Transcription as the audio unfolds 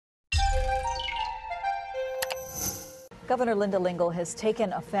Governor Lingle has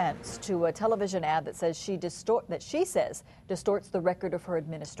taken offense to a television ad that says she distorts the record of her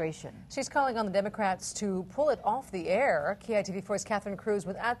administration. She's calling on the Democrats to pull it off the air. KITV4's Catherine Cruz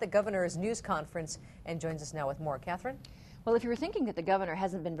was at the governor's news conference and joins us now with more. Catherine? Well, if you were thinking that the governor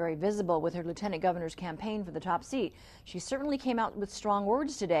hasn't been very visible with her lieutenant governor's campaign for the top seat, she certainly came out with strong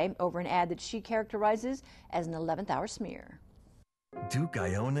words today over an ad that she characterizes as an 11th hour smear. Duke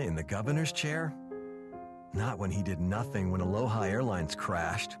Iona in the governor's chair? Not when he did nothing when Aloha Airlines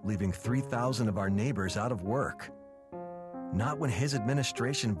crashed, leaving 3,000 of our neighbors out of work. Not when his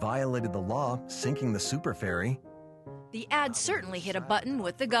administration violated the law, sinking the super ferry. The ad certainly hit a button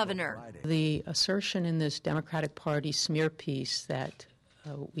with the governor. The assertion in this Democratic Party smear piece that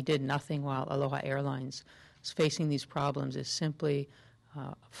we did nothing while Aloha Airlines was facing these problems is simply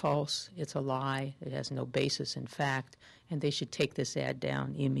false. It's a lie. It has no basis in fact, and they should take this ad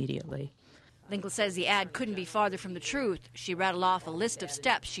down immediately. Lingle says the ad couldn't be farther from the truth. She rattled off a list of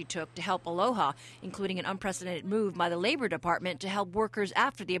steps she took to help Aloha, including an unprecedented move by the Labor Department to help workers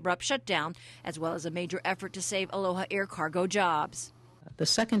after the abrupt shutdown, as well as a major effort to save Aloha air cargo jobs. The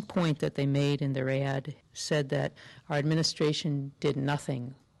second point that they made in their ad said that our administration did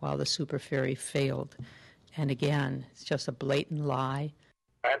nothing while the super ferry failed. And again, it's just a blatant lie.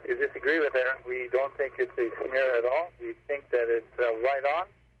 I have to disagree with her. We don't think it's a smear at all. We think that it's right on.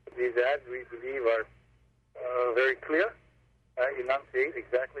 These ads, we believe, are very clear, enunciate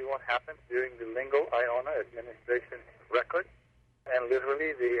exactly what happened during the Lingle Iona administration record, and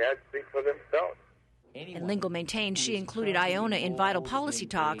literally the ads speak for themselves. And Lingle maintained she included Iona in vital policy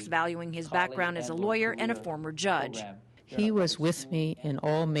talks, valuing his background as a lawyer and a former judge. He was with me in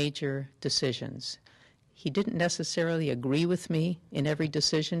all major decisions. He didn't necessarily agree with me in every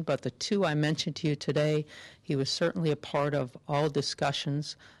decision, but the two I mentioned to you today, he was certainly a part of all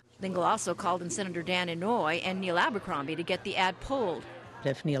discussions. Lingle also called on Senator Dan Inouye and Neil Abercrombie to get the ad pulled.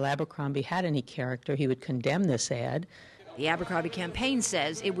 If Neil Abercrombie had any character, he would condemn this ad. The Abercrombie campaign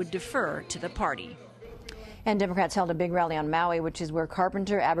says it would defer to the party. And Democrats held a big rally on Maui, which is where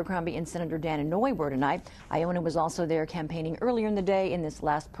Carpenter, Abercrombie, and Senator Dan Inouye were tonight. Iona was also there campaigning earlier in the day in this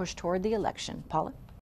last push toward the election. Paula?